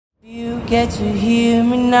get to hear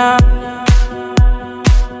me now.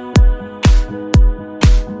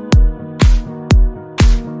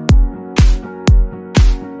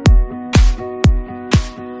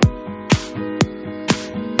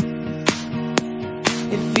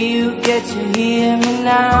 If you get to hear me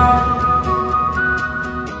now.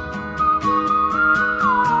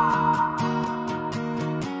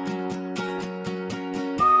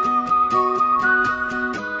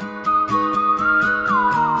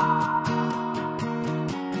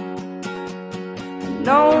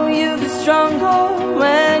 Know you get stronger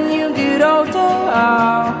when you get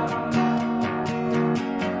older.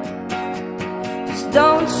 Just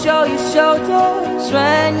don't show your shoulders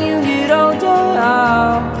when you get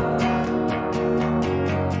older.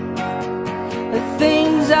 The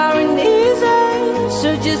things aren't easy, so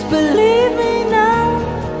just believe me now.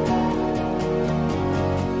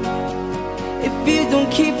 If you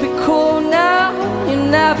don't keep it cool now, you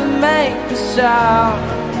never make a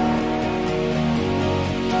sound.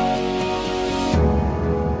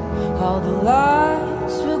 All the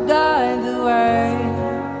lights will guide the way.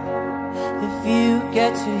 If you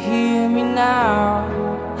get to hear me now,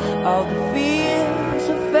 all the fears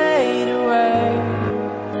will fade away.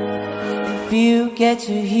 If you get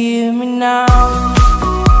to hear me now.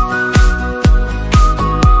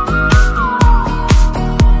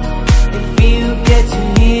 If you get to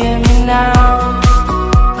hear me now.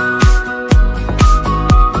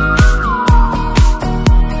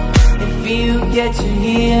 Get to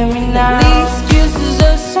hear me now. Leave excuses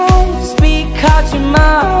aside, speak out your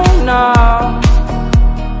mind now.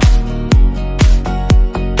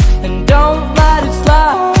 And don't let it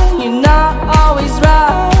slide, you're not always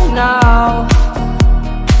right now.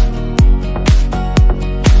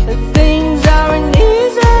 The things aren't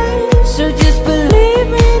easy, so just believe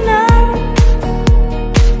me now.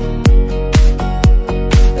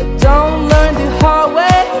 Don't learn the hard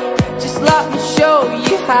way, just let me show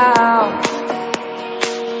you how.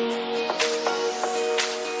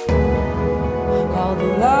 All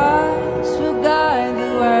the lights will guide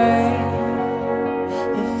the way.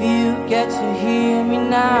 If you get to hear me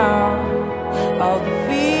now, all the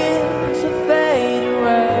fears will fade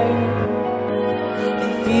away.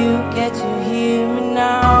 If you get to hear me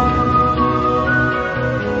now.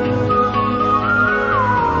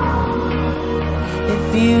 If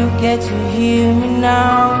you get to hear me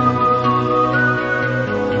now.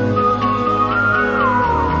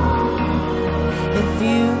 If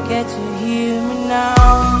you get to hear me now.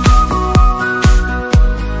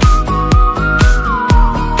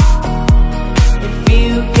 If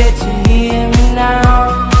you get to hear me now.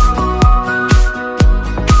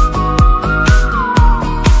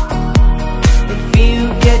 If you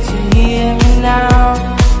get to hear me now.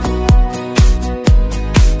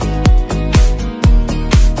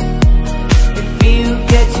 If you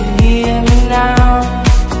get to hear me now.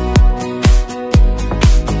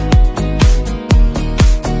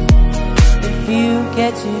 You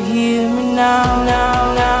get to hear me now,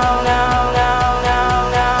 now, now.